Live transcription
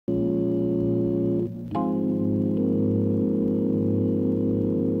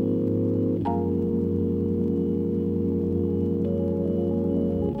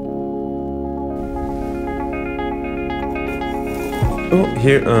Oh,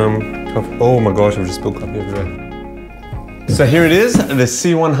 here, oh my gosh, I've just spilled coffee everywhere. So here it is, the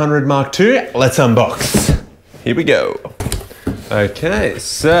C100 Mark II. Let's unbox. Here we go. Okay,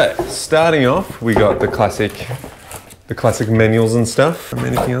 so starting off, we got the classic manuals and stuff.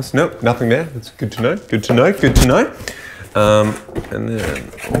 Anything else? Nope, nothing there. That's good to know. Good to know. Good to know. And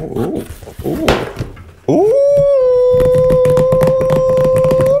then,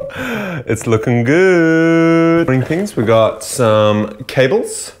 it's looking good. Things. We got some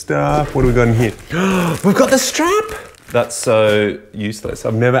cables stuff. What do we got in here? We've got the strap. That's so useless.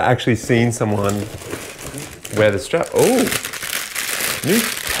 I've never actually seen someone wear the strap. Oh, new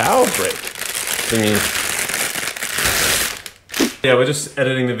power brick thingy. Yeah, we're just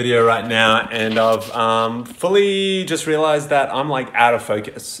editing the video right now, and I've fully just realized that I'm like out of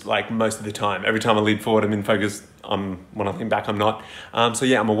focus like most of the time. Every time I lean forward, I'm in focus. When I lean back, I'm not. So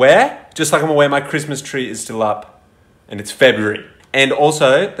yeah, I'm aware, just like I'm aware my Christmas tree is still up and it's February. And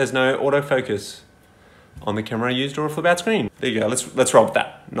also there's no autofocus on the camera I used or a flip out screen. There you go, let's roll with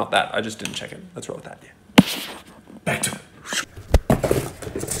that. Not that, I just didn't check it. Let's roll with that, yeah. Back to it.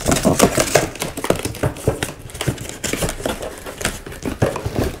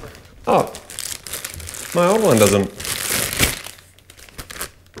 Oh, my old one doesn't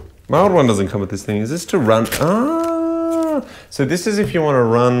come with this thing. Is this to run? Ah, so this is if you want to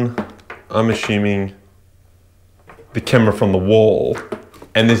run, I'm assuming, the camera from the wall.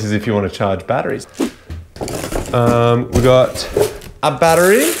 And this is if you want to charge batteries. We got a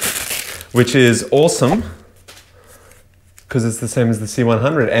battery, which is awesome, because it's the same as the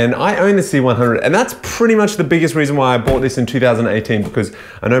C100, and I own the C100, and that's pretty much the biggest reason why I bought this in 2018, because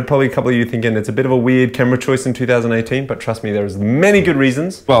I know probably a couple of you thinking it's a bit of a weird camera choice in 2018, but trust me, there's many good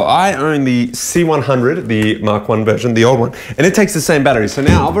reasons. Well, I own the C100, the Mark I version, the old one, and it takes the same battery. So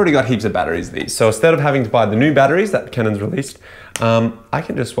now I've already got heaps of batteries of these. So instead of having to buy the new batteries that Canon's released, I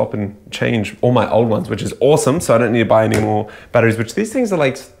can just swap and change all my old ones, which is awesome. So I don't need to buy any more batteries, which these things are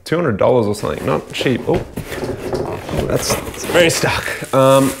like $200 or something, not cheap. Oh. That's very stuck.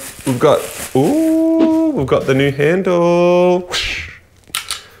 We've got the new handle.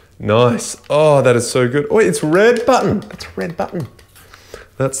 Nice. Oh, that is so good. Oh, it's red button. It's a red button.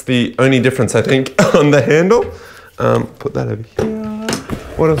 That's the only difference, I think, on the handle. Put that over here.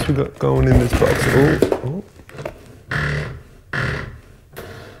 What else we got going in this box? Oh.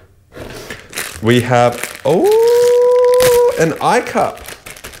 We have, an eye cup.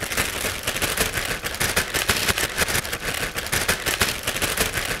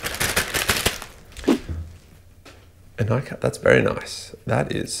 An eye cup, that's very nice.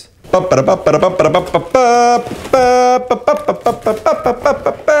 That is. Oh,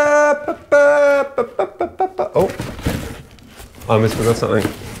 I almost forgot something.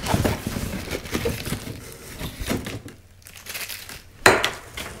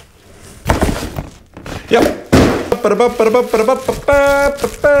 Yep.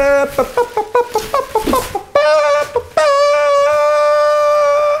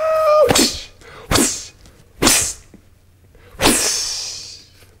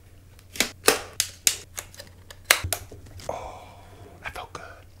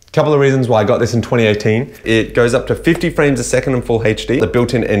 Couple of reasons why I got this in 2018. It goes up to 50 frames a second in full HD, the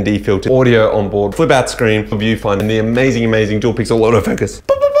built-in ND filter, audio on board, flip out screen, viewfinder, and the amazing dual pixel autofocus.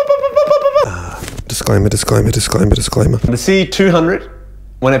 Disclaimer. The C200,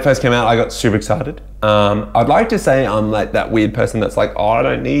 when it first came out, I got super excited. I'd like to say I'm like that weird person that's like, oh, I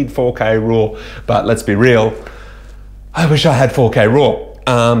don't need 4K RAW, but let's be real, I wish I had 4K RAW.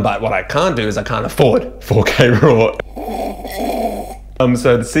 But what I can't do is I can't afford 4K RAW.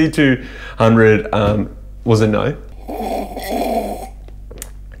 So the C200 was a no,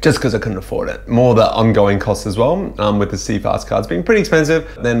 just because I couldn't afford it. More the ongoing costs as well, with the C-Fast cards being pretty expensive.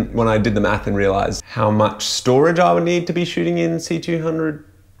 Then when I did the math and realized how much storage I would need to be shooting in C200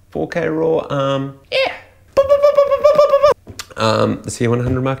 4K RAW, yeah. The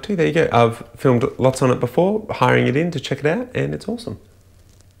C100 Mark II, there you go. I've filmed lots on it before, hiring it in to check it out, and it's awesome.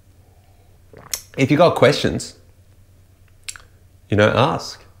 If you got questions, you know,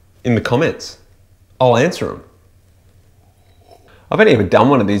 ask in the comments. I'll answer them. I've only ever done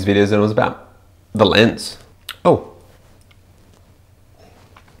one of these videos and it was about the lens. Oh,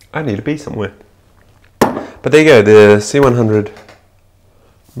 I need to be somewhere. But there you go, the C100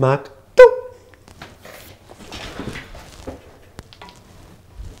 Mark